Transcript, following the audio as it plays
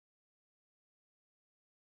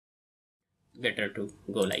better to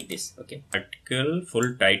go like this. Okay, article,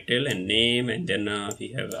 full title and name, and then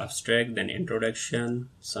we have abstract, then introduction,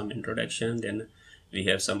 some introduction, then we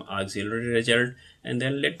have some auxiliary result, and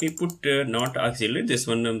then let me put not auxiliary, this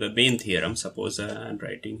one the main theorem. Suppose I'm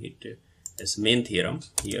writing it as main theorem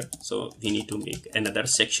here, so we need to make another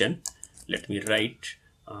section. Let me write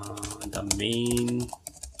the main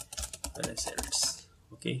results.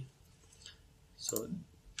 Okay, so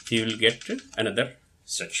we will get another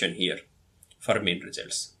section here for main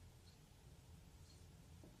results.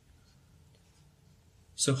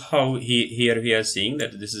 So how here we are seeing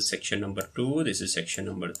that this is section number 2, this is section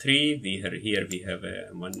number 3. Here we have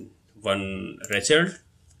one result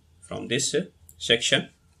from this section.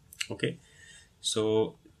 Okay,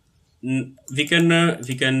 so we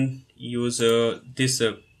can use these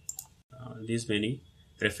many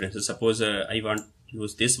references. Suppose I want to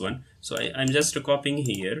use this one, so I'm just copying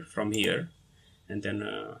here from here, and then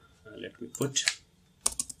let me put,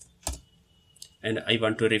 and I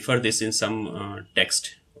want to refer this in some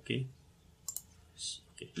text. Okay,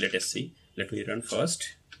 let us see. Let me run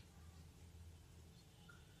first.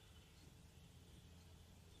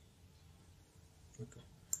 Okay,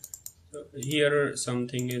 so here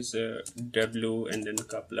something is W, and then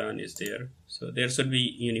Kaplan is there, so there should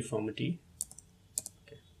be uniformity.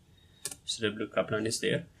 Okay, so W Kaplan is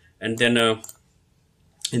there, and then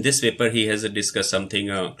in this paper he has discussed something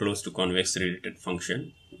close to convex related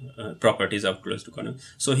function, properties of close to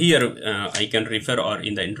convex. So here I can refer, or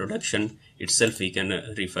in the introduction itself we can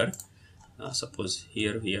refer. Suppose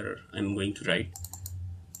here I'm going to write.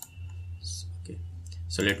 Okay,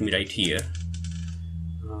 so let me write here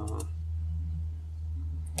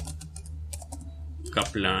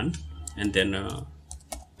Kaplan, and then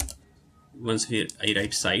once I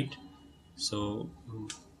write site, so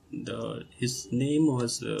his name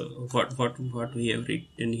was what we have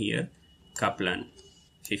written here, Kaplan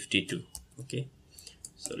 52. Okay,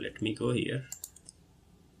 so let me go here,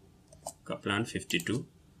 Kaplan 52,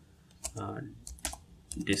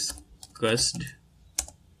 discussed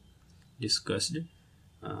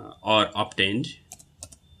or obtained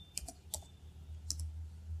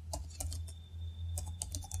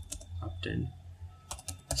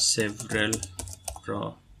several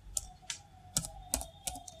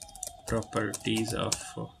properties of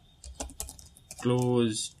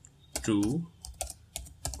close to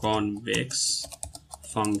convex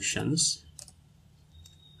functions,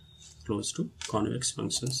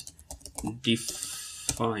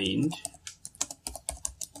 defined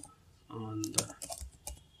on the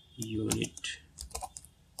unit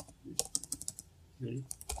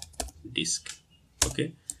disk.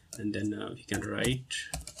 Okay, and then we can write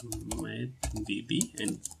math VB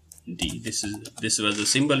and D. This was the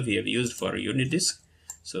symbol we have used for unit disk.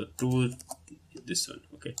 So to this one.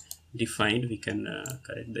 Okay, defined, we can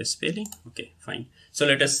correct the spelling. Okay, fine. So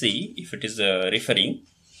let us see if it is referring.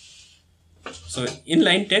 So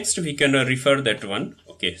inline text we can refer that one.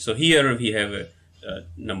 Okay, so here we have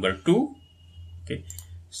number 2. Okay,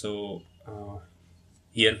 so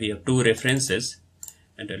here we have 2 references,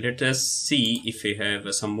 and let us see if we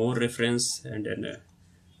have some more reference, and then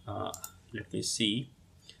let me see.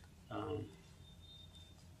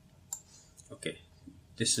 Okay,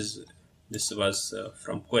 this was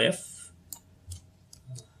from COEF.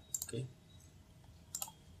 Okay,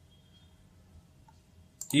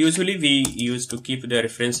 usually we used to keep the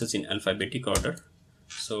references in alphabetic order.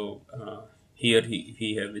 So here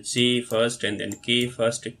we have J first, and then K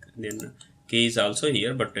first, then K is also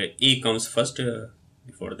here, but A comes first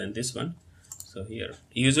before than this one. So here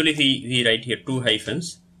usually we write here 2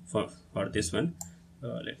 hyphens for this one.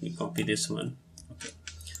 Let me copy this one. Okay,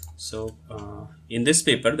 so in this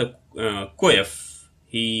paper the COEF,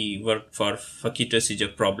 he worked for Fakita-Seeger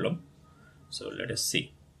problem. So let us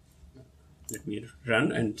see. Let me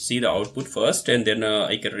run and see the output first, and then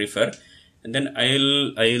I can refer, and then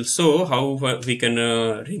I'll show how we can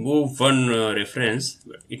remove one reference.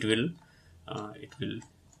 It will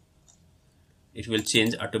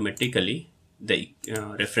change automatically the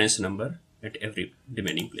reference number at every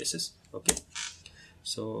remaining places. Okay,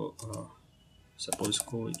 so suppose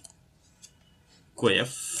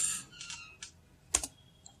COEF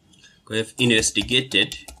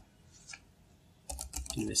investigated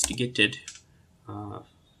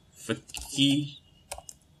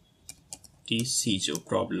Fakita-Seeger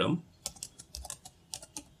problem.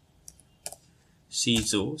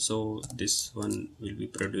 So this one will be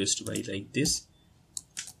produced by like this.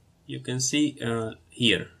 You can see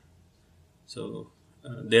here. So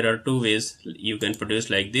there are 2 ways you can produce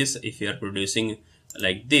like this. If you are producing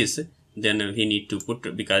like this, then we need to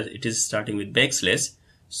put, because it is starting with backslash,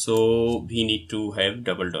 So we need to have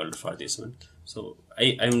 $$ for this one. So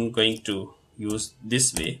I'm going to use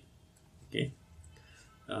this way. Okay.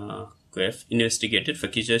 Graph investigated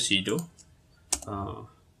Fakija Shido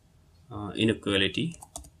inequality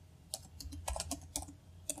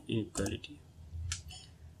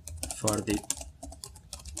for the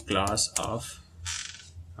class of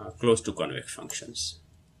close to convex functions.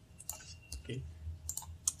 Okay.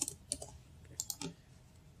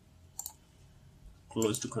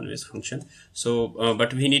 Close to convex function. So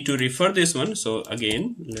but we need to refer this one. So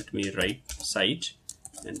again, let me write site,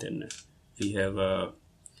 and then we have a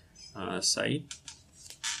site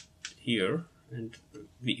here, and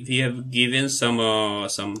we have given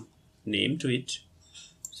some name to it.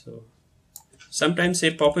 So sometimes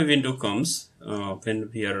a pop-up window comes when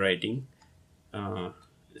we are writing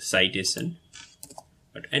citation,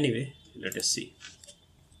 but anyway, let us see.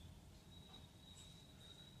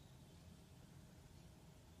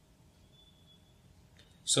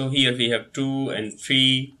 So here we have 2 and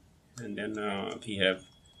 3, and then we have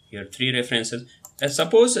here 3 references.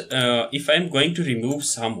 Suppose if I'm going to remove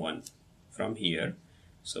someone from here,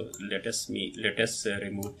 so let us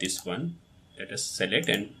remove this one. Let us select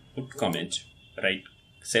and put comment.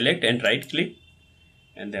 Select and right click,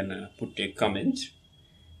 and then put a comment,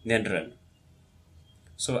 then run.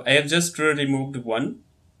 So I have just removed one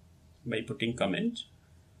by putting comment.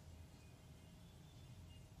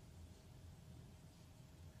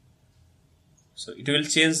 So it will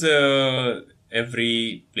change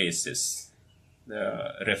every places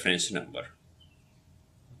the reference number.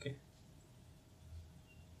 Okay.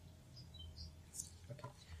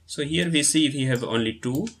 So here we see we have only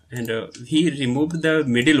 2, and we removed the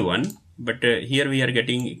middle one, but here we are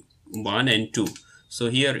getting 1 and 2. So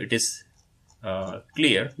here it is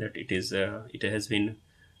clear that it has been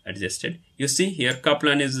adjusted. You see here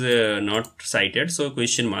Kaplan is not cited, so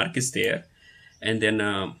question mark is there, and then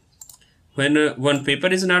when one paper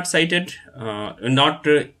is not cited, not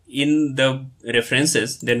in the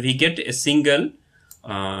references, then we get a single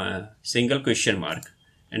question mark.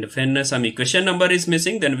 And when some equation number is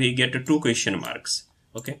missing, then we get 2 question marks.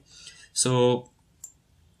 Okay. So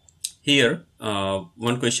here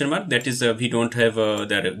 1 question mark, that is we don't have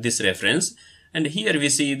this reference. And here we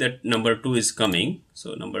see that number 2 is coming.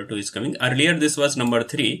 So number 2 is coming. Earlier this was number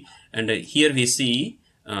 3, and here we see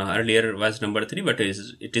earlier was number 3, but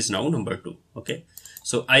it is now number 2. Okay.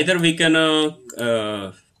 So either we can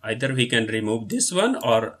remove this one,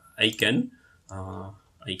 or I can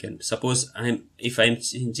suppose if I'm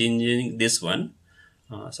changing this one,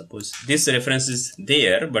 suppose this reference is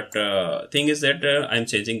there, but thing is that I'm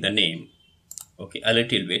changing the name. Okay, a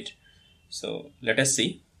little bit. So let us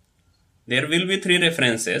see. There will be 3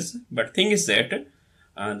 references, but thing is that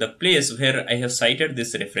the place where I have cited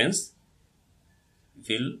this reference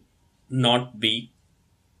will not be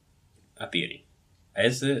appearing,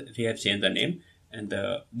 as we have changed the name, and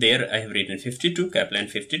there I have written 52, Kaplan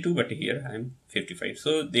 52, but here I am 55.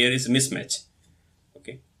 So there is mismatch.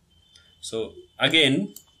 Okay. So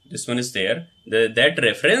again, this one is there. That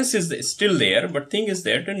reference is still there, but thing is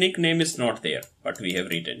that the nickname is not there, what we have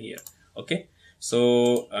written here. Okay.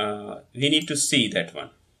 So we need to see that one.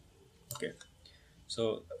 Okay.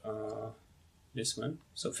 So this one.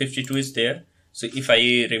 So 52 is there. So if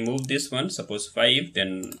I remove this one, suppose 5,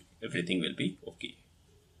 then everything will be okay.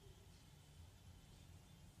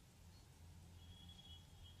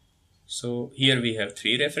 So here we have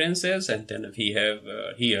 3 references, and then we have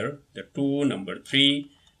here the 2, number 3,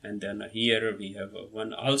 and then here we have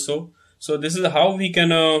 1 also. So this is how we can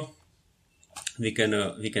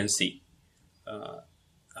see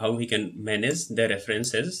how we can manage the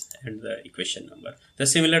references and the equation number. The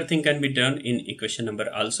similar thing can be done in equation number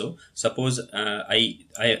also. Suppose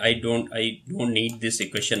I don't need this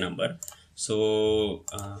equation number. So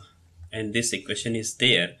and this equation is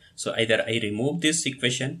there. So either I remove this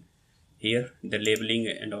equation here, the labeling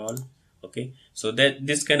and all. Okay. So that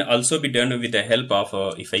this can also be done with the help of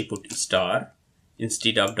if I put star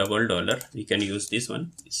instead of $, we can use this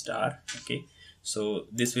one star. Okay. So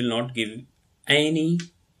this will not give any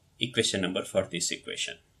equation number for this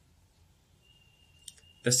equation.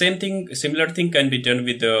 The similar thing can be done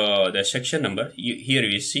with the section number. Here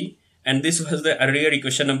we see, and this was the earlier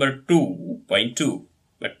equation number 2.2,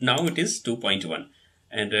 but now it is 2.1.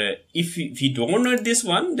 And if we don't know this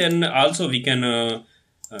one, then also we can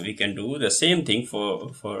do the same thing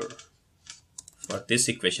for this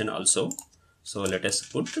equation also. So let us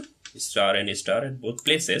put star and star at both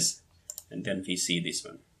places, and then we see this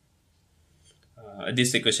one.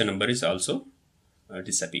 This equation number is also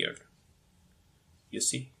disappeared. You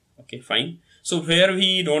see, Okay, fine. So where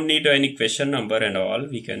we don't need any question number and all,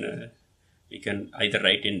 we can either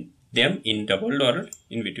write in them in double dollar,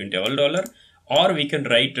 in between double dollar, or we can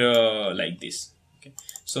write like this. Okay.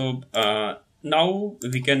 So now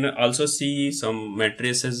we can also see some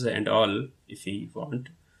matrices and all if we want.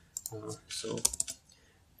 So,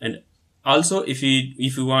 and also if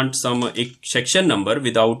you want some section number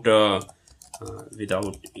without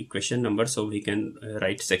equation number, so we can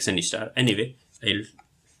write section star. Anyway,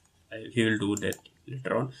 we will do that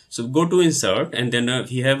later on. So go to insert, and then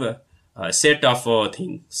we have a set of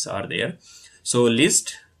things are there. So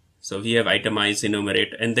list, so we have itemized,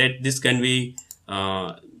 enumerate, and that this can be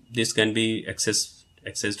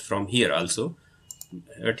accessed from here also.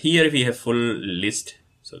 But here we have full list.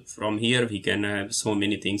 So from here we can have so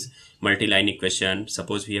many things. Multi-line equation.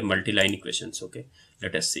 Suppose we have multi-line equations. Okay,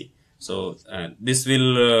 let us see. So this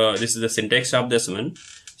is the syntax of this one.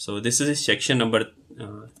 So this is section number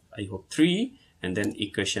I hope 3, and then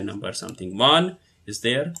equation number something 1 is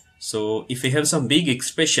there. So if we have some big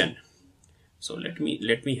expression, so let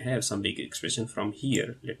me have some big expression from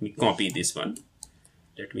here. Let me copy this one.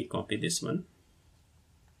 Let me copy,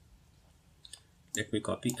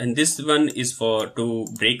 and this one is for to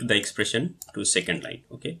break the expression to second line.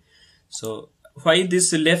 Okay, so why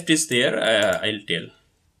this left is there, I'll tell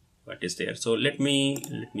what is there. So let me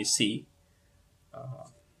see.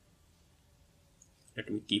 Let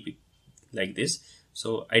me keep it like this.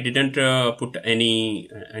 So I didn't put any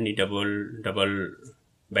double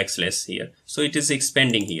backslash here, so it is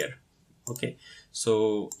expanding here. Okay,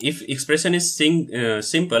 so if expression is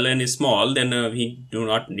simple and is small, then we do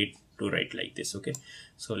not need to write like this. Okay,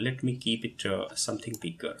 so let me keep it something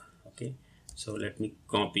bigger. Okay, so let me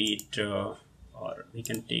copy it, or we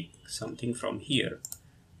can take something from here.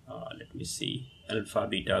 Let me see, alpha,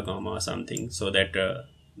 beta, gamma, something, so that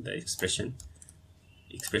the expression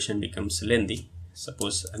becomes lengthy.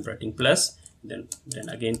 Suppose I'm writing plus, then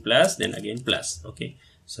again plus, then again plus. Okay,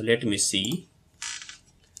 so let me see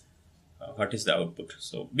what is the output.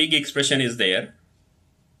 So big expression is there.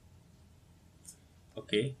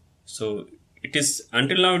 Okay, so it is,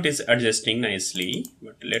 until now it is adjusting nicely,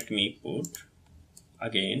 but let me put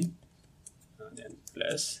again, then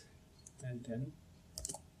plus, and then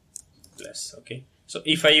plus. Okay, so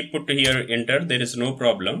if I put here enter, there is no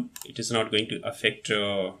problem. It is not going to affect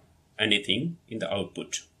anything in the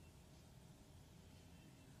output.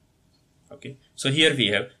 Okay, so here we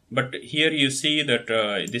have, but here you see that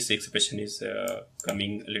this expression is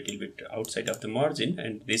coming a little bit outside of the margin,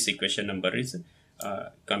 and this equation number is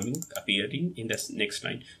appearing in the next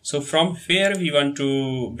line. So from where we want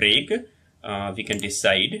to break, we can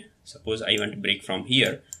decide. Suppose I want to break from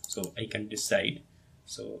here, so I can decide.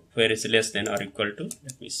 So where is less than or equal to,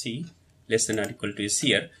 let me see, less than or equal to is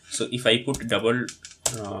here. So if I put double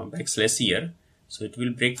backslash here, so it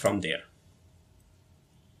will break from there.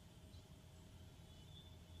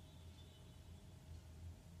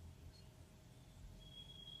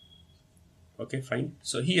 Okay, fine.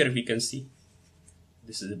 So here we can see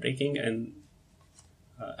this is the breaking, and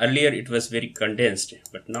earlier it was very condensed,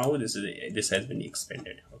 but now this has been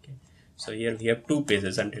expanded. Okay, so here we have 2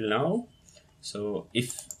 pages until now. So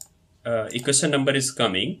if equation number is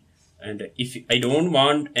coming, and if I don't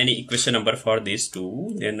want any equation number for these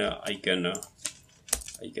 2, then I can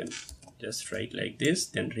just write like this,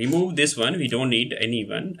 then remove this one. We don't need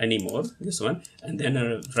anymore, this one, and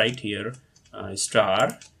then write here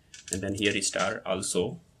star, and then here is star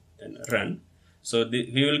also, then run. So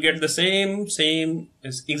we will get the same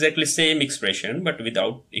exactly same expression, but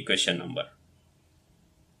without equation number.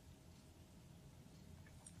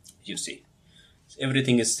 You see,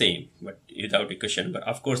 everything is same, but without equation number.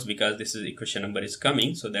 Of course, because this is equation number is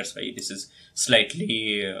coming, so that's why this is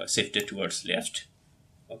slightly shifted towards left.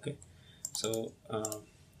 Okay, so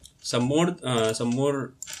some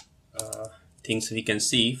more things we can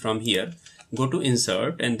see from here. Go to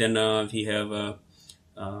insert, and then we have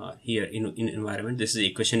here in environment, this is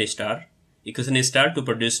equation star to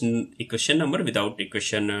produce equation number without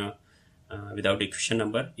equation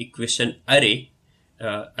number. Equation array,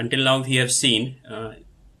 until now we have seen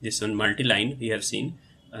this one multi-line we have seen,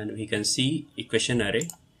 and we can see equation array.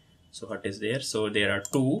 So what is there? So there are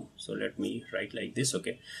 2. So let me write like this.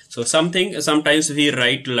 Okay, so sometimes we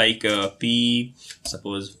write like p,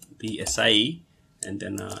 suppose psi, and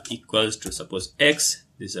then equals to, suppose x.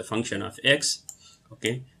 This is a function of x.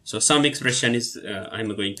 Okay, so some expression is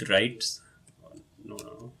I'm going to write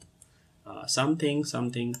something.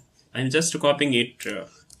 I'm just copying it.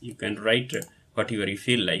 You can write whatever you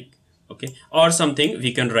feel like. Okay, or something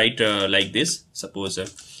we can write like this.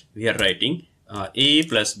 Suppose we are writing a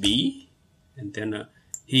plus b, and then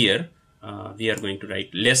here we are going to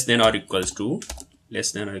write less than or equals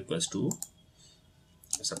to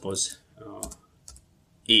suppose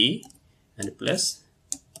A and plus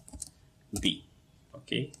B.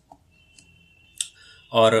 Okay,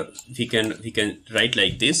 or we can write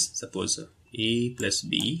like this, suppose A plus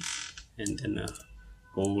B, and then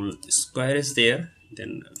whole square is there.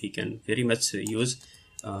 Then we can very much use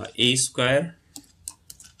A square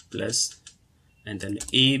plus, and then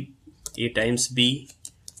A times B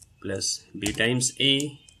plus B times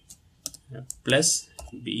A plus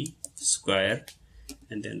B square.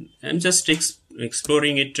 And then I'm just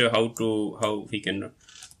exploring it, how we can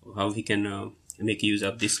make use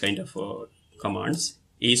of this kind of commands.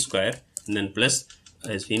 A square and then plus,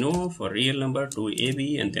 as we know, for real number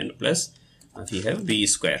 2ab, and then plus we have B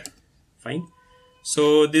square. Fine.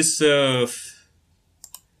 So this is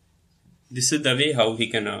the way how we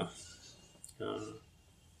can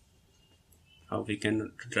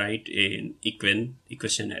write an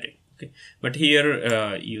equation array. Okay, but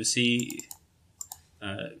here you see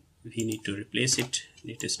we need to replace it.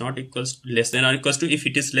 It is not equals to, less than or equals to. If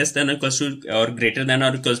it is less than or equals to, or greater than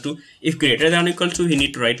or equals to, if greater than or equals to, we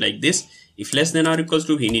need to write like this. If less than or equals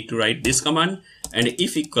to, we need to write this command. And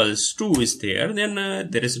if equals to is there, then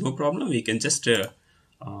there is no problem. We can just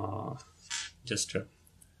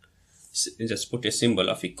put a symbol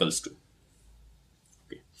of equals to.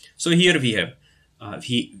 Okay. So here we have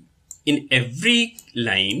in every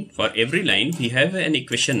line, for every line we have an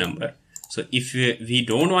equation number. So if we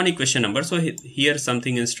don't want equation number, so here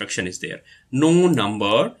something instruction is there. No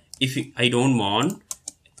number if I don't want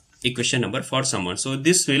equation number for someone. So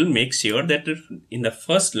this will make sure that in the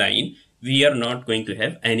first line we are not going to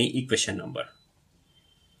have any equation number.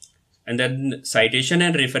 And then citation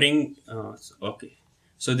and referring. Okay.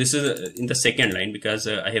 So this is in the second line, because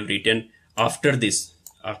I have written after this,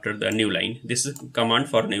 after the new line. This is command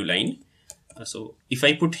for new line. So if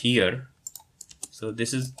I put here, so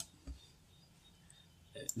this is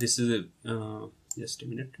just a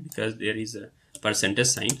minute, because there is a percentage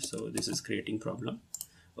sign, so this is creating problem.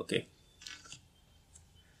 Okay,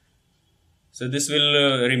 so this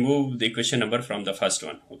will remove the equation number from the first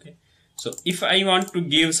one. Okay, so if I want to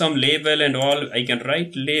give some label and all, I can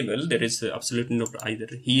write label. There is absolutely no, either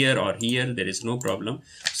here or here, there is no problem.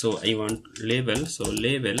 So I want label, so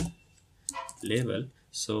label.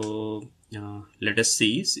 So let us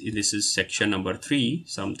see, this is section number 3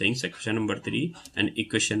 something, section number 3, and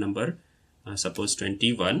equation number suppose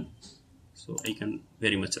 21. So I can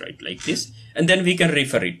very much write like this, and then we can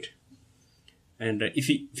refer it. And if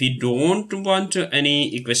we don't want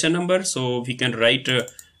any equation number, so we can write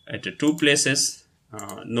at 2 places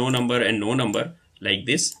no number and no number like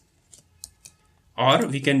this, or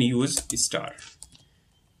we can use star.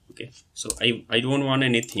 Okay, so I don't want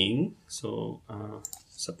anything, so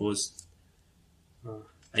suppose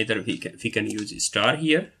either we can use star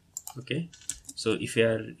here. Okay, so if we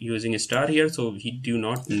are using a star here, so we do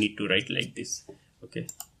not need to write like this. Okay,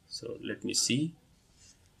 so let me see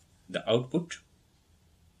the output.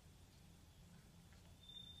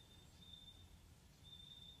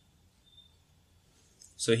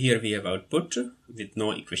 So here we have output with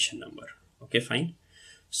no equation number. Okay, fine.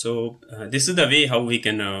 So this is the way how we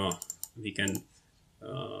can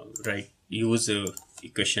use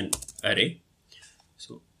equation array.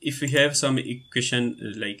 So if we have some equation,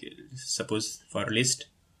 like suppose for list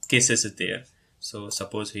cases is there. So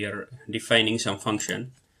suppose we are defining some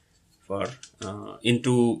function for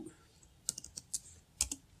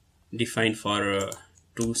defined for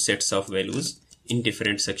 2 sets of values in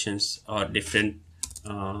different sections or different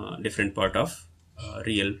part of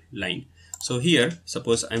real line. So here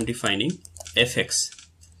suppose I'm defining fx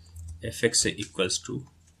equals to,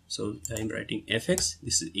 so I'm writing fx,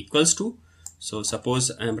 this is equals to, so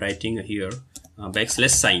suppose I'm writing here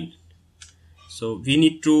backslash sign. So we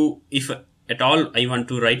need to, if at all I want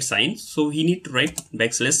to write sign, so we need to write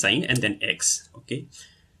backslash sign and then x. Okay,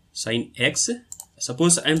 sign x,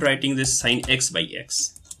 suppose I'm writing this sign x by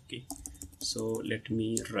x. Okay, so let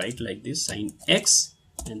me write like this, sign x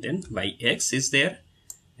and then by x is there.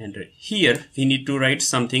 And here we need to write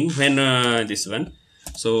something when this one.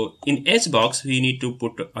 So in h box we need to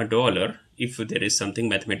put a dollar if there is something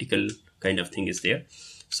mathematical kind of thing is there.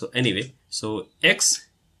 So anyway, so x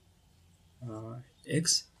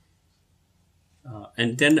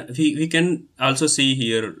and then we can also see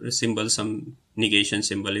here symbol, some negation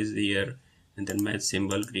symbol is there, and then math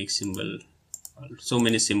symbol, Greek symbol, so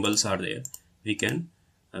many symbols are there. We can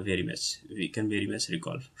very much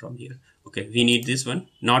recall from here. Okay, we need this one,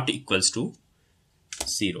 not equals to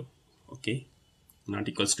 0. Okay, not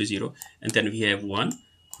equals to 0, and then we have 1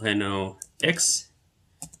 when x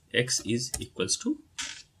x is equals to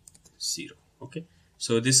 0. Okay,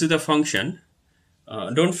 so this is the function.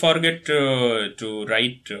 Don't forget to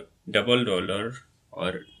write double dollar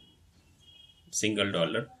or single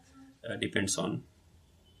dollar, depends on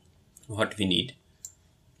what we need,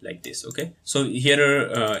 like this. Okay, so here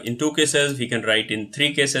in 2 cases we can write, in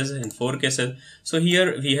 3 cases, in 4 cases. So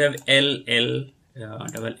here we have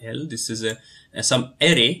double L. This is some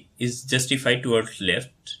array is justified towards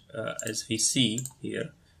left, as we see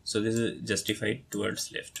here. So this is justified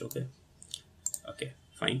towards left. Okay,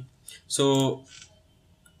 fine. So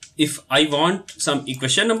if I want some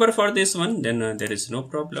equation number for this one, then there is no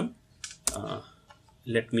problem.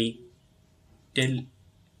 Let me tell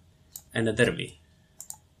another way.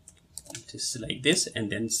 It is like this,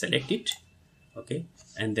 and then select it. Okay,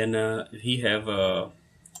 and then we have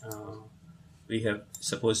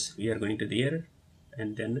suppose we are going to there,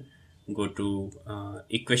 and then go to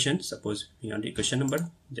equation. Suppose we want equation number,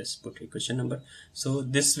 just put equation number. So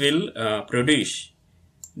this will produce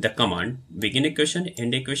the command begin equation,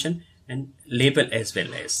 end equation, and label as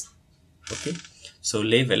well as. Okay, so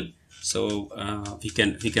label. So we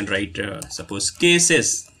can write suppose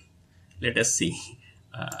cases. Let us see.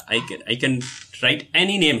 I can write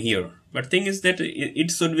any name here, but thing is that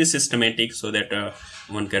it should be systematic, so that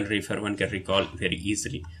one can refer, one can recall very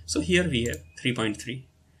easily. So here we have 3.3.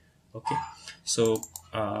 Okay, so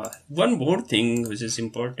one more thing which is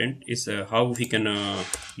important is how we can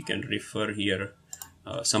refer here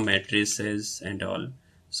some matrices and all.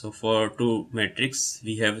 So for 2 matrix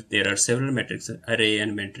there are several matrices, array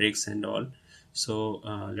and matrix and all. So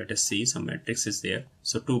let us see, some matrix is there.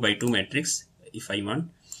 So 2 by 2 matrix if I want.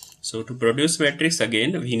 So to produce matrix,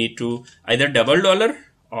 again we need to either double dollar,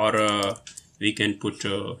 or we can put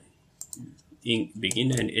in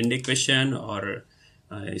begin and end equation, or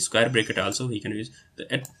square bracket also we can use.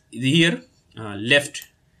 Here left,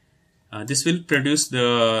 this will produce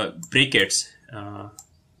the brackets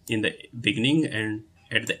in the beginning and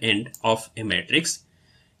at the end of a matrix.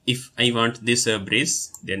 If I want this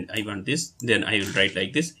brace, then I want this, then I will write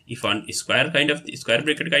like this. If on square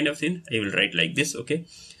bracket kind of thing, I will write like this. Okay,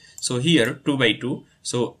 so here 2 by 2.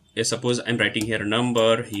 So suppose I'm writing here a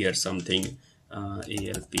number, here something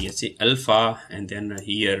PSA alpha, and then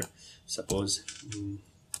here suppose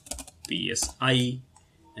PSI,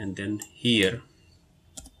 and then here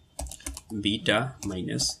beta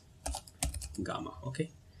minus gamma. Okay,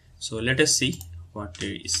 so let us see what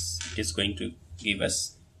it is going to give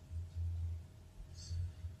us.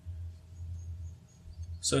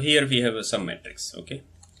 So here we have some matrix. Okay,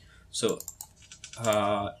 so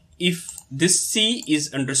if this C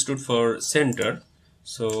is understood for center,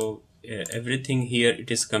 so everything here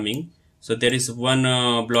it is coming. So there is one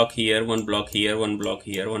block here, one block here, one block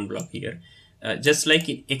here, one block here. Just like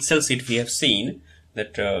in Excel sheet we have seen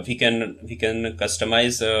that we can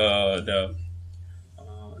customize the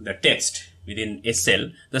text within a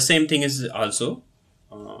cell. The same thing is also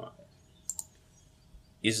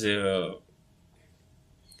is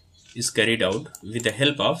carried out with the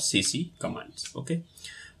help of CC commands. Okay,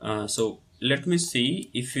 so let me see,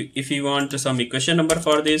 if you want some equation number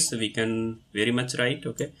for this, we can very much write.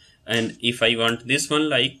 Okay, and if I want this one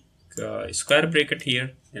like square bracket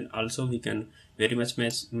here, then also we can very much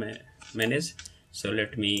manage. So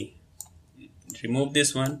let me remove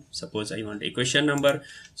this one. Suppose I want equation number,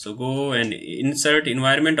 so go and insert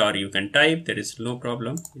environment, or you can type, there is no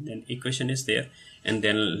problem. Then equation is there, and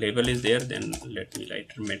then label is there. Then let me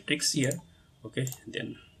write matrix here. Okay,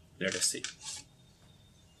 then let us see.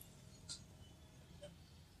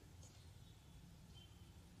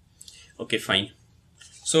 Okay, fine.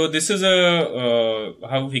 So this is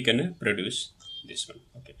how we can produce this one.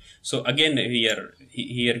 Okay, so again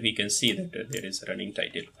here we can see that there is running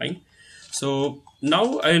title. Fine. So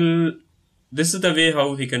now this is the way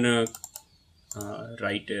how we can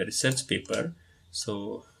write a research paper.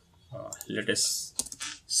 So let us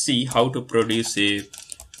see how to produce a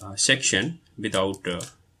section without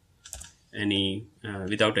any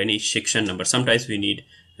section number. Sometimes we need,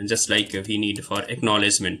 just like we need for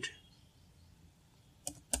acknowledgement.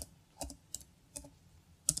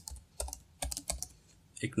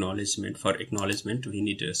 For acknowledgement we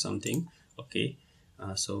need something. Okay,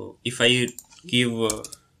 so if I give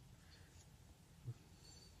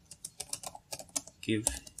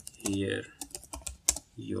here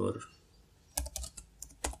your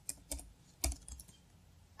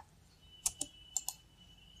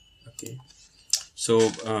okay, so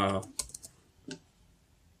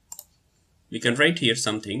we can write here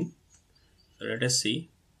something. So let us see.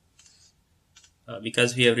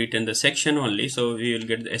 Because we have written the section only, so we will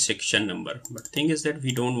get a section number. But thing is that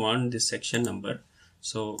we don't want this section number.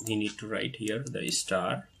 So we need to write here the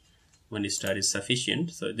star. 1 star is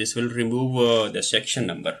sufficient. So this will remove the section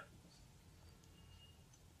number,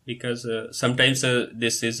 because sometimes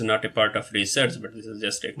this is not a part of research, but this is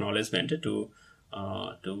just acknowledgement uh,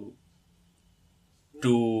 to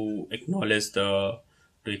acknowledge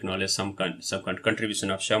some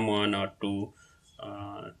contribution of someone, or to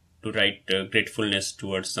write gratefulness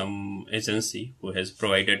towards some agency who has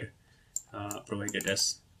provided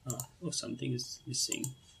us. Oh, something is missing.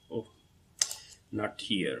 Oh, not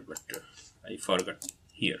here, but I forgot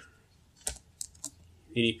here.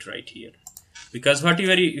 We need to write here, because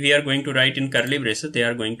whatever we are going to write in curly braces, they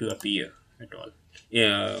are going to appear at all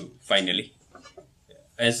finally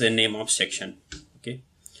as a name of section. Okay,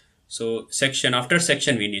 so section, after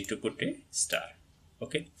section we need to put a star.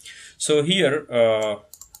 Okay, so here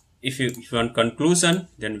if you want conclusion,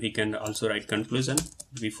 then we can also write conclusion.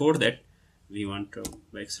 Before that, we want to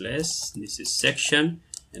backslash, this is section,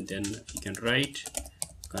 and then we can write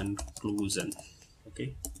conclusion.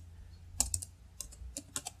 Okay,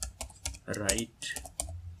 write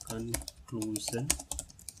conclusion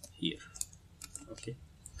here. Okay,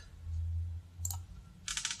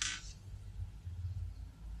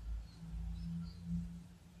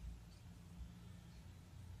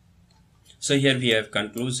 so here we have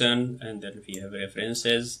conclusion, and then we have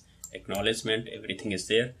references, acknowledgement, everything is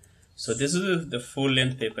there. So this is the full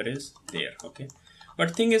length paper is there. Okay,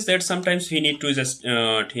 but thing is that sometimes we need to just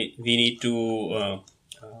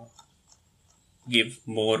give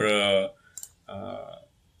more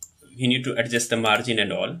we need to adjust the margin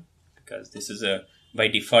and all, because this is a by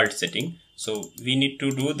default setting. So we need to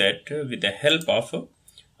do that with the help of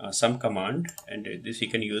some command, and this we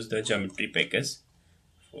can use the geometry package.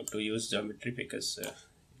 To use geometry package,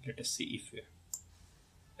 let us see if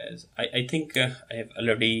as I think I have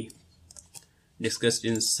already discussed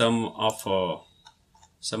in some of our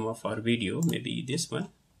video, maybe this one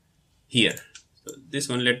here. So this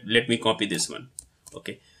one, let me copy this one.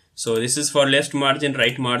 Okay, so this is for left margin,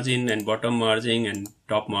 right margin, and bottom margin, and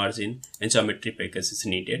top margin, and geometry package is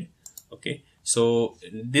needed. Okay, so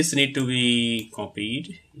this need to be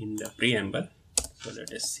copied in the preamble. So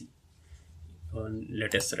let us see,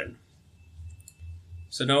 let us run.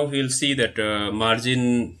 So now we will see that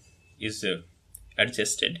margin is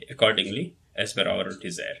adjusted accordingly as per our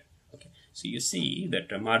desire. Okay, so you see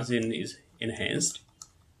that margin is enhanced.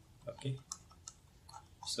 Okay,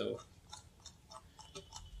 so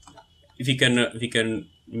if we can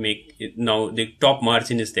make it now, the top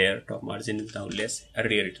margin is there. Top margin is now less.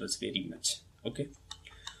 Earlier it was very much. Okay,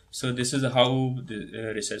 so this is how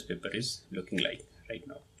the research paper is looking like right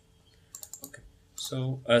now. Okay,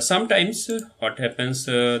 so sometimes what happens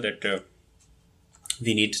that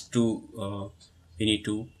we need to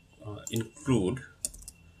include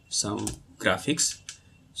some graphics.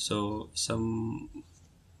 So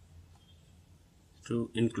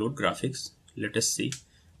to include graphics, let us see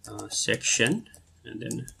section, and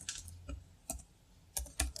then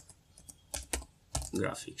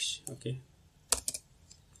graphics. Okay,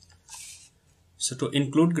 so to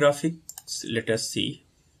include graphics, let us see,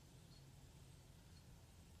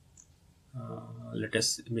 let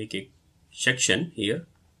us make a section here.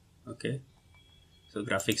 Okay, so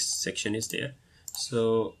graphics section is there.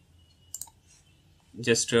 So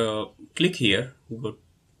just click here, go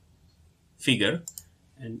figure,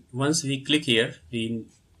 and once we click here, we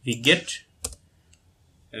get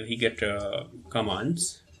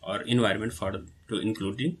commands or environment for to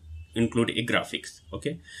include a graphics.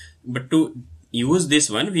 Okay, but to use this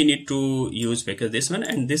one, we need to use package this one,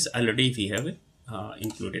 and this already we have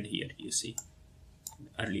included here, you see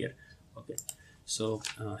earlier. Okay, so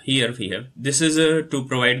here we have, this is to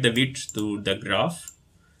provide the width to the graph.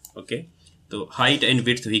 Okay, so height and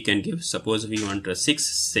width we can give. Suppose we want 6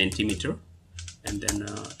 centimeter, and then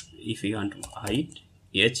if we want height,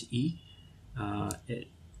 HEIGST.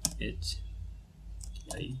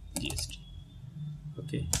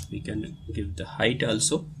 Okay, we can give the height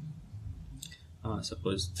also,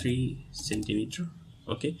 suppose 3 centimeter.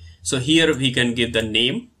 Okay, so here we can give the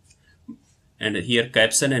name, and here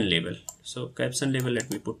caption and label. So caption, label,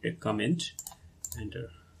 let me put a comment, and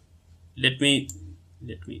let me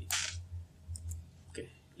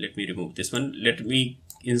remove this one. Let me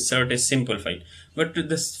insert a simple file. But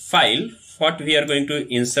this file, what we are going to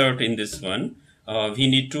insert in this one, we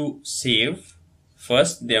need to save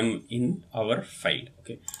first them in our file.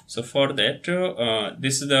 Okay, so for that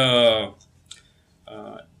this is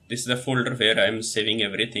the folder where I am saving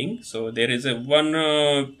everything. So there is a one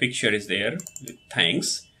picture is there with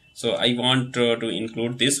thanks. So I want to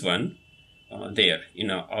include this one there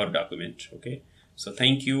in our document. Okay, so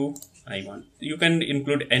thank you. I want. You can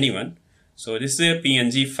include anyone. So this is a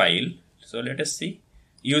PNG file. So let us see.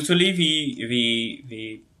 Usually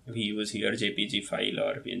we use here JPG file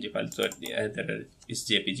or PNG file. So there is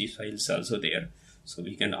JPG files also there. So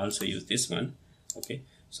we can also use this one. Okay.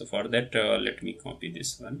 So for that, let me copy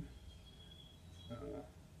this one.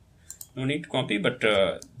 No need to copy, but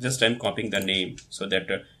just I'm copying the name so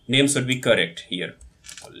that name should be correct here.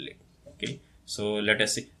 Okay. So let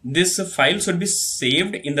us see. This file should be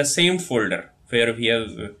saved in the same folder where we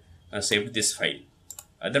have saved this file.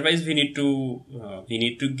 Otherwise, we need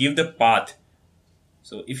to give the path.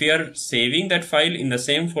 So if you are saving that file in the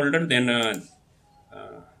same folder, then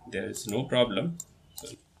there is no problem.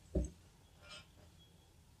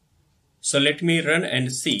 So let me run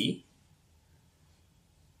and see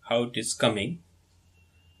how it is coming.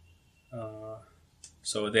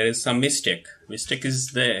 So there is some mistake. Mistake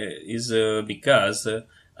is because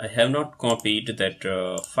I have not copied that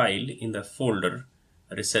file in the folder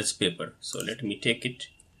research paper. So let me take it,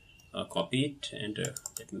 copy it, and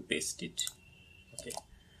let me paste it. Okay.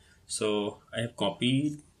 So I have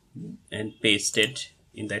copied and pasted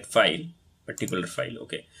in that file, particular file.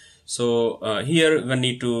 Okay. So here we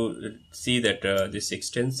need to see that this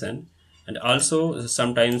extension, and also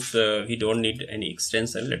sometimes we don't need any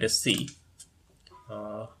extension. Let us see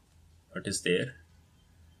what is there.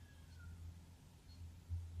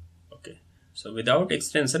 Okay, so without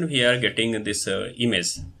extension we are getting this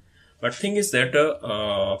image, but thing is that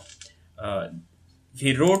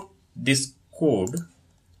we wrote this code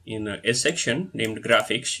in a section named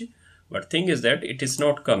graphics, but thing is that it is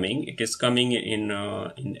not coming. It is coming in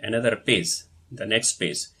another page, the next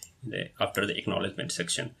page after the acknowledgement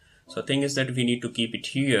section. So thing is that we need to keep it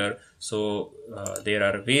here. So there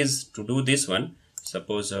are ways to do this one.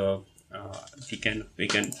 Suppose we can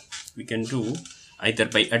do either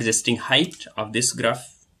by adjusting height of this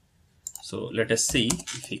graph. So let us see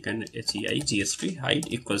if we can HEIGST height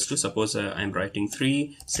equals to, suppose I am writing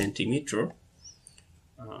 3 centimeter.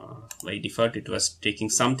 By default it was taking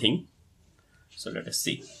something. So let us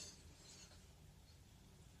see.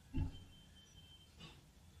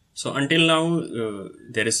 So until now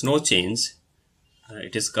there is no change.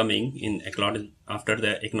 It is coming in after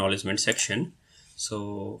the acknowledgement section.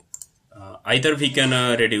 So either we can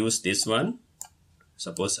reduce this one.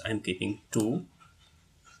 Suppose I am keeping 2.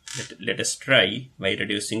 Let us try by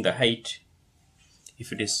reducing the height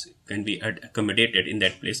if it can be accommodated in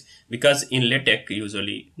that place, because in LaTeX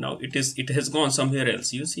usually now it has gone somewhere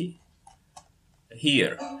else. You see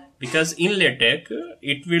here, because in LaTeX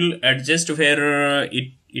it will adjust where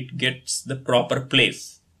it gets the proper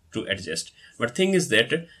place to adjust. But thing is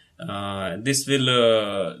that this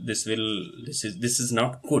is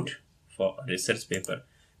not good for research paper,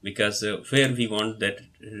 because where we want that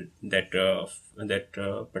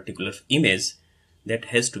particular image, that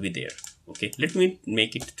has to be there. Okay, let me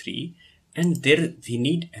make it 3, and there we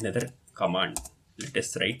need another command. Let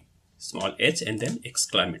us write small h and then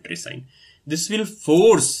exclamatory sign. This will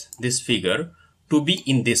force this figure to be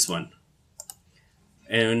in this one.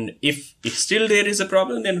 And if still there is a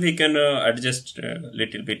problem, then we can adjust a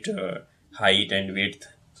little bit height and width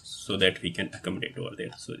so that we can accommodate over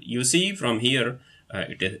there. So you see from here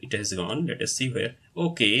it has gone. Let us see where.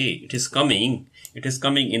 Okay, it is coming. It is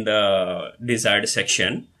coming in the desired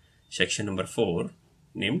section number 4,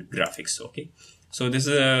 named graphics. Okay, so this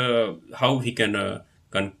is how we can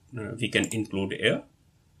include a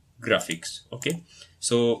graphics. Okay,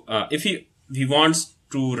 so if we want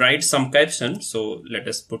to write some caption, so let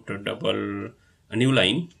us put a new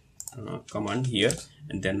line command here,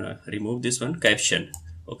 and then remove this one, caption.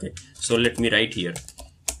 Okay, so let me write here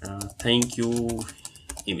thank you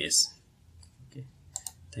image. Okay,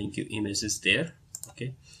 thank you image is there.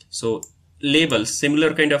 Okay, so label,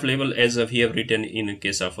 similar kind of label as we have written in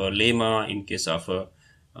case of a lemma, in case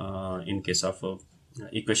of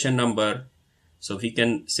equation number. So we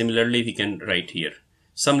can similarly we can write here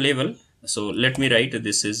some label. So let me write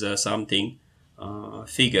this is something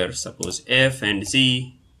figure, suppose f and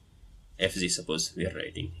z, fz suppose we are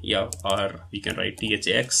writing, yeah, or we can write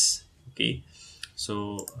thx. Okay,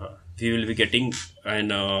 so we will be getting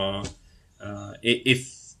an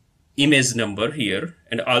if image number here,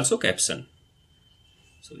 and also caption.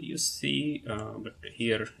 So you see, but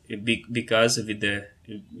here because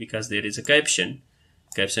there is a caption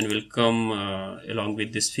will come along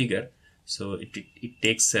with this figure. So it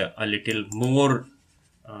takes a little more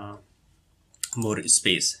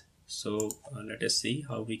space. So let us see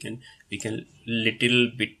how we can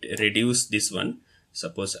little bit reduce this one.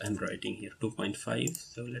 Suppose I'm writing here 2.5.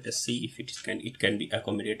 So let us see if it can be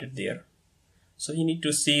accommodated there. So you need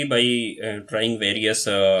to see by trying various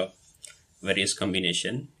various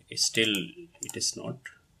combination, still it is not.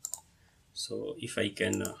 So if I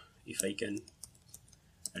can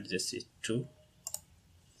adjust it to,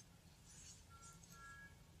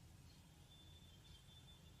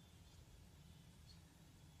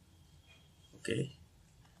 okay,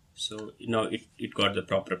 so now it got the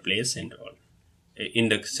proper place and all. In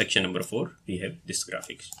the section number 4 we have this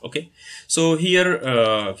graphics. Okay, so here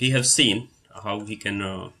we have seen how we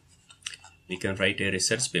can write a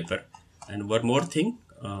research paper. And one more thing,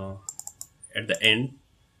 at the end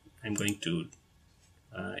I'm going to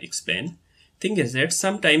explain. Thing is that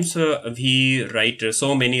sometimes we write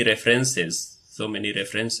so many references,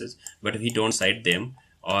 but we don't cite them,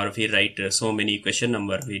 or we write so many question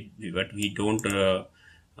number, but we don't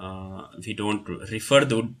refer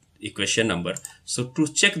the equation number. So to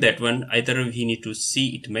check that one, either we need to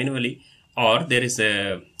see it manually, or there is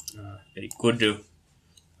a very good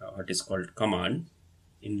what is called command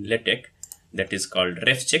in LaTeX, that is called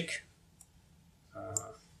ref check.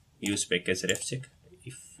 Use package ref check.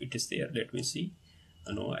 If it is there, let me see.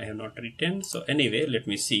 No, I have not written. So anyway, let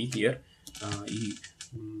me see here.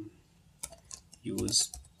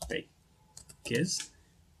 Use package.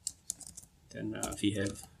 Then we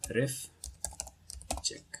have ref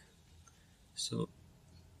check. So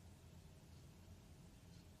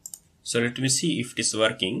let me see if it is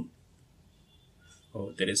working.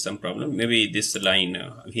 Oh, there is some problem. Maybe this line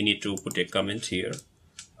we need to put a comment here.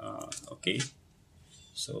 Okay.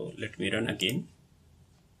 So let me run again.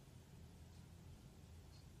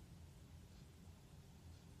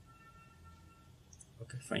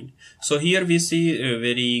 Okay, fine. So here we see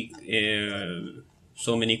very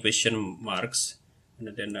so many question marks,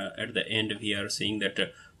 and then at the end we are seeing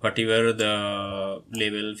that whatever the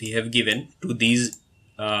label we have given to these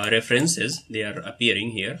references, they are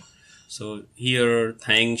appearing here. So here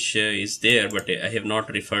thanks is there, but I have not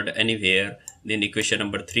referred anywhere. Then equation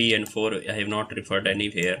number 3 and 4 I have not referred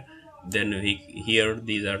anywhere. Then here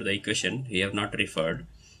these are the equation we have not referred,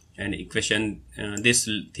 and equation this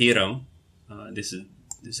theorem this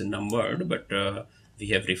is numbered, but we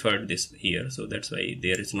have referred this here, so that's why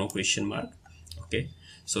there is no question mark. Okay,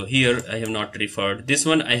 so here I have not referred. This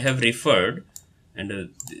one I have referred,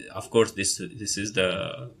 and of course this is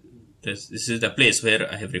the place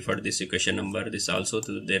where I have referred this equation number. This also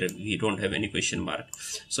there we don't have any question mark.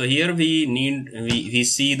 So here we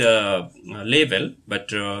see the label,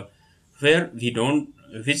 but where we don't,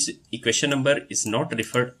 which equation number is not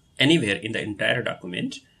referred anywhere in the entire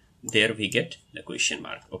document, there we get the question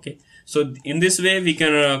mark. Okay, so in this way we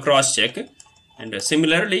can cross check. And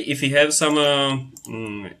similarly, if we have some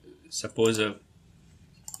suppose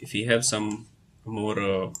if we have some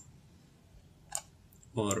more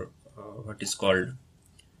what is called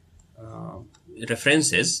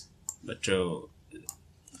references, but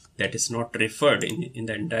that is not referred in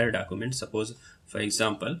the entire document. Suppose, for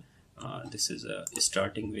example, this is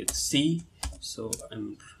starting with C. So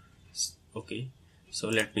I'm okay. So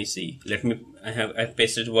let me see. I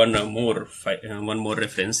pasted one more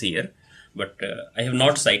reference here, but I have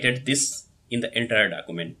not cited this in the entire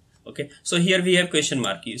document. Okay. So here we have question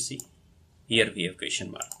mark. You see, here we have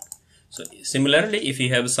question mark. So similarly, if we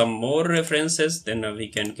have some more references, then we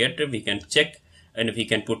can check, and we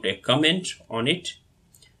can put a comment on it,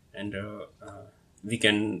 and we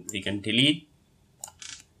can delete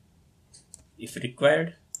if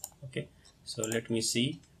required. Okay, so let me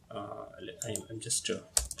see. I'm just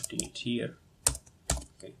putting it here.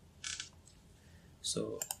 Okay,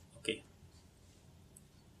 so okay,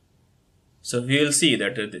 so we will see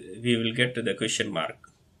that we will get to the question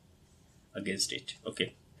mark against it.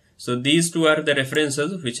 Okay. So these two are the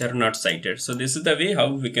references which are not cited. So this is the way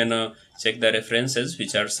how we can check the references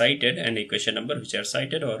which are cited and equation number which are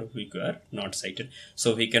cited or which are not cited.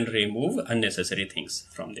 So we can remove unnecessary things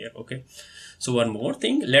from there. Okay. So one more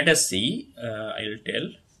thing, let us see. I will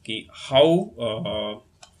tell how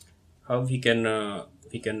we can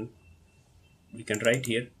write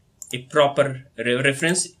here a proper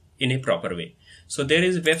reference in a proper way. So there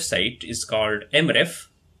is a website is called mref.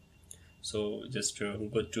 So just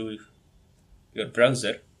go to your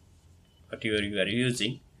browser, whatever you are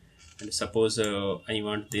using, and suppose I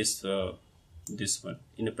want this one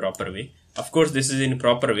in a proper way. Of course, this is in a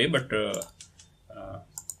proper way, but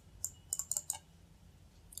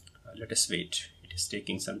let us wait. It is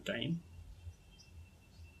taking some time.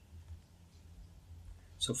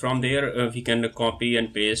 So from there we can copy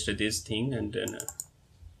and paste this thing, and then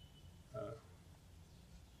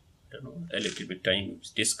a little bit time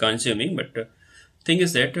it is consuming, but thing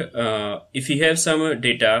is that if you have some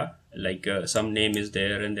data like some name is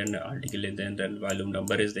there, and then article, and then volume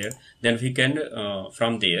number is there, then we can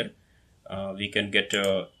from there we can get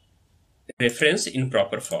a reference in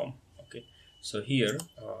proper form. Okay, so here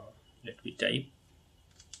let me type.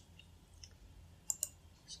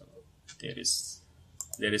 So there is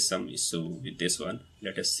some issue with this one.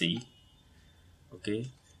 Let us see. Okay,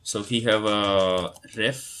 so we have a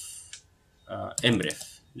ref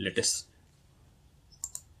mref. Let us.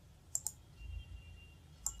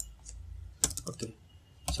 Okay,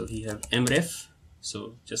 so we have mref.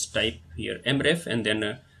 So just type here mref, and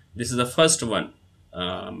then this is the first one,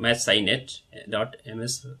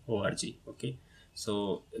 matchscinet.msorg. Okay,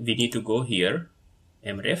 so we need to go here,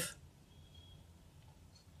 mref.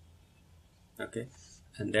 Okay,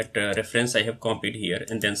 and that reference I have copied here,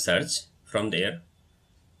 and then search from there.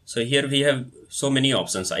 So here we have so many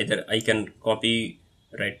options. Either I can copy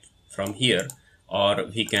right from here, or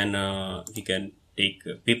we can take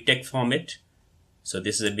BibTeX format. So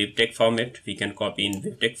this is a BibTeX format. We can copy in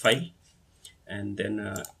BibTeX file, and then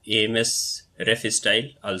AMS ref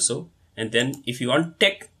style also. And then if you want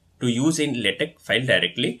tech to use in LaTeX file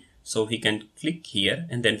directly, so we can click here,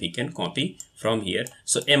 and then we can copy from here.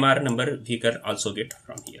 So MR number we can also get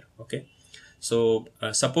from here. Okay. So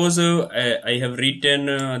suppose I have written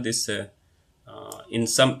this in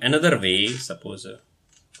some another way. Suppose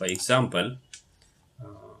for example,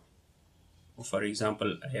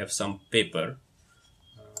 I have some paper,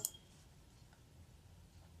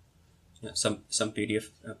 some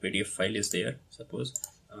PDF file is there. Suppose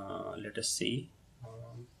let us see.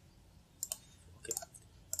 Okay,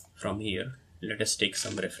 from here let us take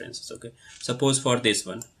some references. Okay, suppose for this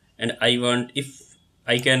one, and I want, if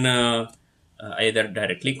I can either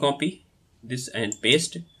directly copy this and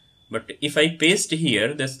paste, but if I paste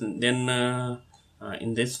here, this then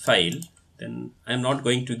in this file, then I'm not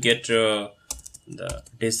going to get the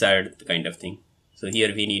desired kind of thing. So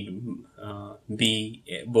here we need B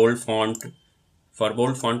bold font. For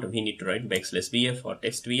bold font we need to write \BF or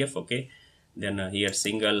text VF. Okay, then here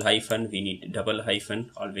single hyphen, we need double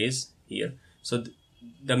hyphen always here. So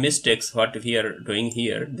the mistakes what we are doing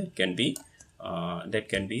here, that can be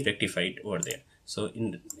rectified over there. So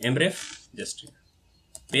in mref, just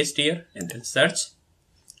paste here and then search.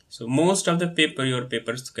 So most of the your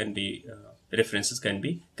papers can be references can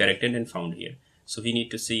be corrected and found here. So we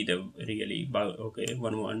need to see the really, okay,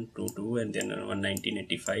 1122 and then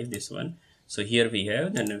 1985, this one. So here we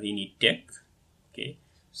have, then we need tech. Okay,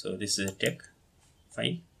 so this is a tech.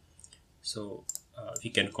 Fine. So we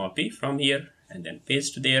can copy from here and then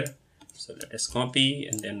paste there. So let us copy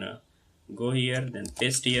and then go here, then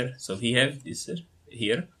paste here. So we have this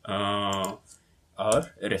here our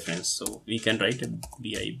reference. So we can write a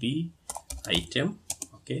BIB item.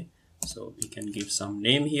 Okay, so we can give some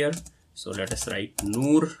name here. So let us write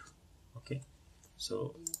Noor. Okay,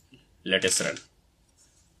 so let us run.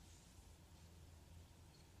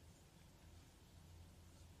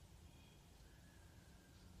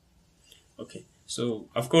 Okay, so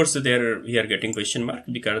of course there we are getting question mark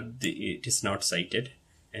because it is not cited,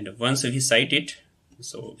 and once we cite it,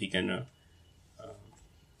 so we can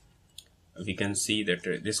see that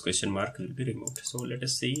this question mark will be removed. So let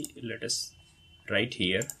us see, let us write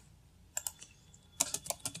here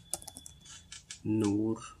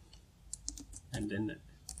Noor and then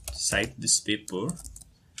cite this paper.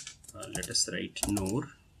 Let us write Noor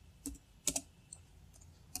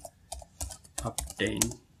obtain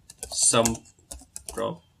some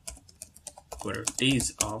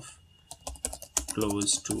properties of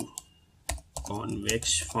close to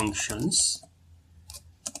convex functions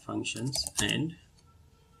and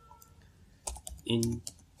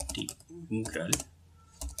integral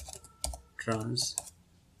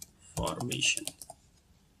transformation.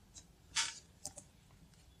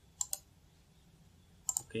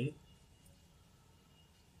 Okay,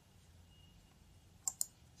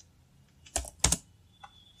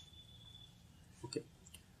 okay,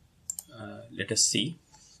 let us see.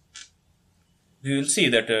 We will see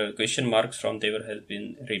that question marks from there has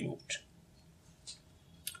been removed.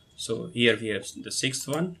 So here we have the sixth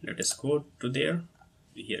one. Let us go to there.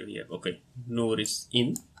 Here we have, okay, Noor is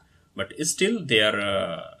in, but still there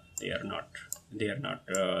are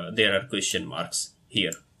question marks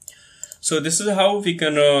here. So this is how we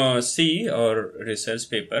can see our research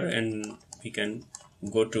paper, and we can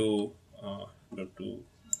go to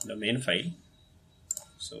the main file.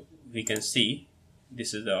 So we can see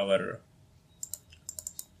this is our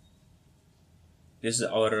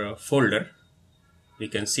folder. We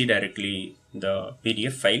can see directly the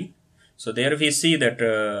PDF file. So there we see that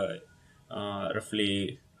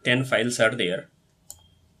roughly 10 files are there.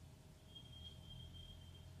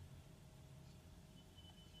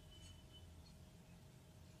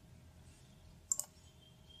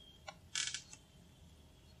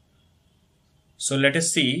 So let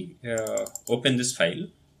us see, open this file.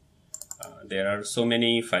 There are so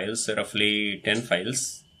many files, roughly 10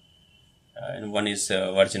 files, and one is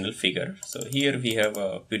original figure. So here we have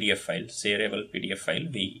a PDF file, shareable PDF file.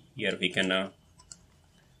 Here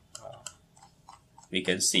we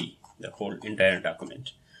can see the whole entire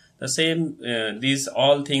document. The same, these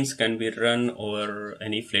all things can be run over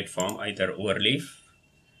any platform, either Overleaf.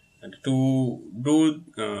 And to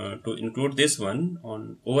include this one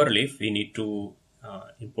on Overleaf, we need to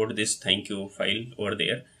import this thank you file over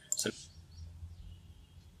there. So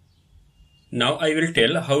now I will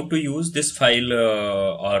tell how to use this file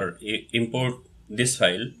or import this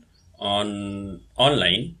file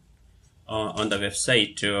online on the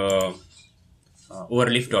website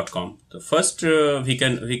overleaf.com. So first we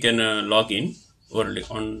can log in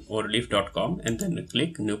on overleaf.com and then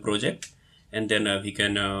click new project, and then we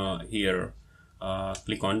can here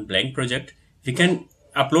click on blank project. We can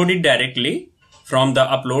upload it directly from the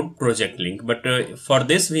upload project link, but for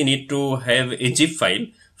this we need to have a zip file.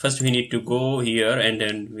 First we need to go here and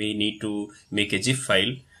then we need to make a zip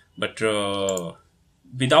file, but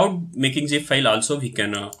without making zip file also we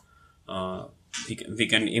can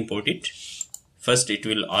import it. First it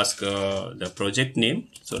will ask the project name,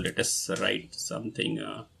 so let us write something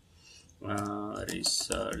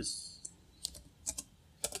research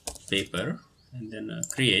paper, and then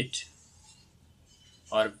create,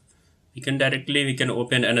 or we can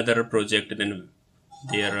open another project, then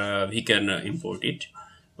there we can import it.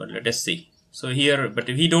 But let us see. So here, but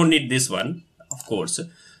we don't need this one, of course.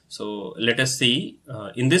 So let us see,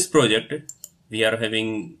 in this project we are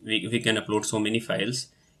having, we can upload so many files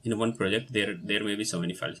in one project. There may be so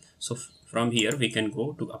many files. So from here we can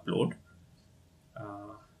go to upload.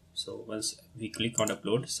 So once we click on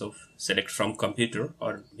upload, so select from computer,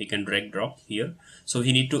 or we can drag drop here. So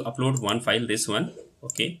we need to upload one file, this one,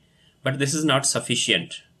 okay, but this is not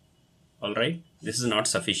sufficient. All right, this is not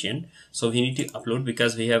sufficient, so we need to upload,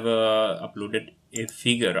 because we have uploaded a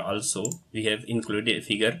figure also. We have included a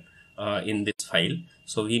figure in this file,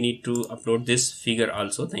 so we need to upload this figure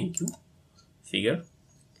also. Thank you figure,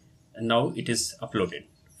 and now it is uploaded.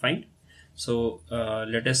 Fine. So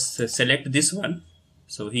let us select this one.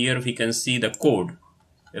 So here we can see the code,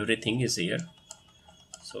 everything is here.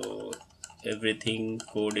 So everything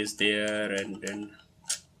code is there, and then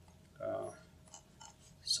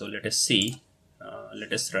so let us see,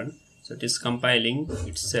 let us run. So it is compiling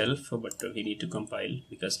itself, but we need to compile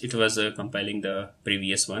because it was compiling the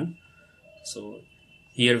previous one. So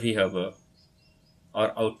here we have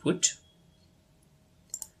our output.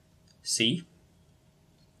 See,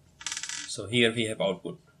 so here we have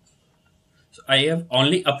output. So I have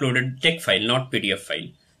only uploaded text file, not PDF file.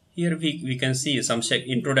 Here we can see some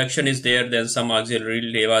introduction is there, then some auxiliary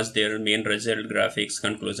levas there, main result, graphics,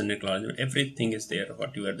 conclusion, acknowledgement, everything is there,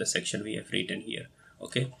 whatever the section we have written here.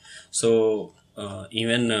 Okay, so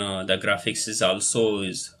even the graphics is also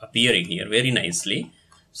appearing here very nicely.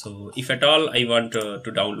 So if at all I want to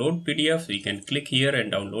download PDF, we can click here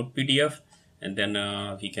and download PDF, and then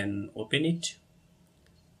we can open it.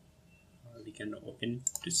 We can open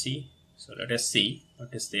to see. So let us see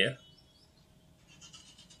what is there.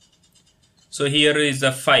 So here is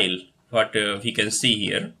the file, what we can see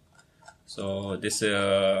here. So this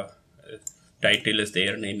title is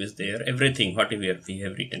there, name is there, everything whatever we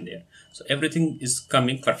have written there. So everything is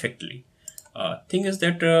coming perfectly. Thing is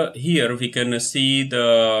that here we can see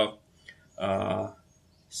the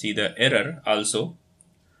error also.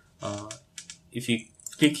 If you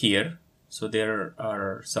click here, so there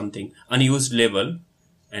are something unused label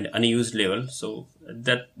and unused label. So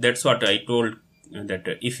that's what I told,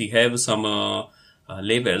 that if you have some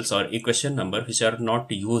labels or equation number which are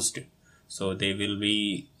not used, so they will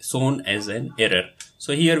be shown as an error.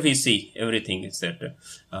 So here we see everything is that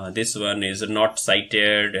this one is not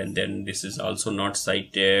cited, and then this is also not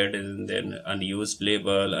cited, and then unused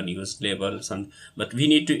label, some, but we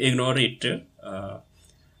need to ignore it,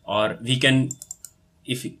 or we can,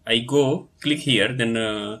 if I go click here, then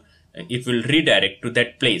it will redirect to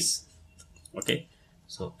that place. Okay,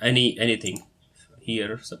 so anything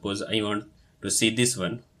here, suppose I want to see this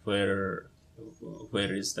one, where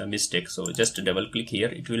is the mistake, so just double click here,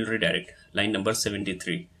 it will redirect line number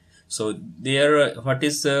 73. So there, what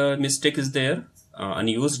is mistake is there,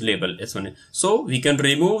 unused label S1. So we can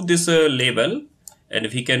remove this label, and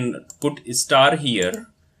we can put star here,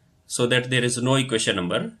 so that there is no equation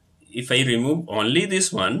number. If I remove only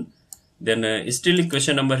this one, then still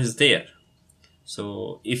equation number is there.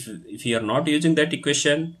 So if we are not using that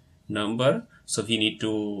equation number, so we need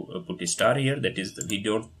to put a star here, that is we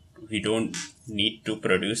don't need to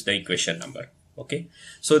produce the equation number. Okay,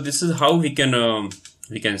 so this is how we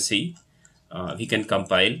can see, we can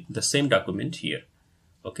compile the same document here.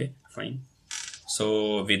 Okay, fine.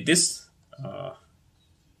 So with this,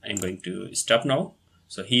 I'm going to stop now.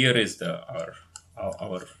 So here is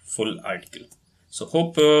our full article. So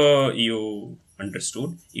hope you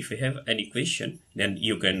understood. If you have any question, then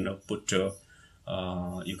you can put your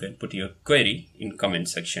query in comment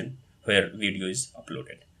section where video is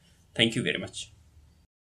uploaded. Thank you very much.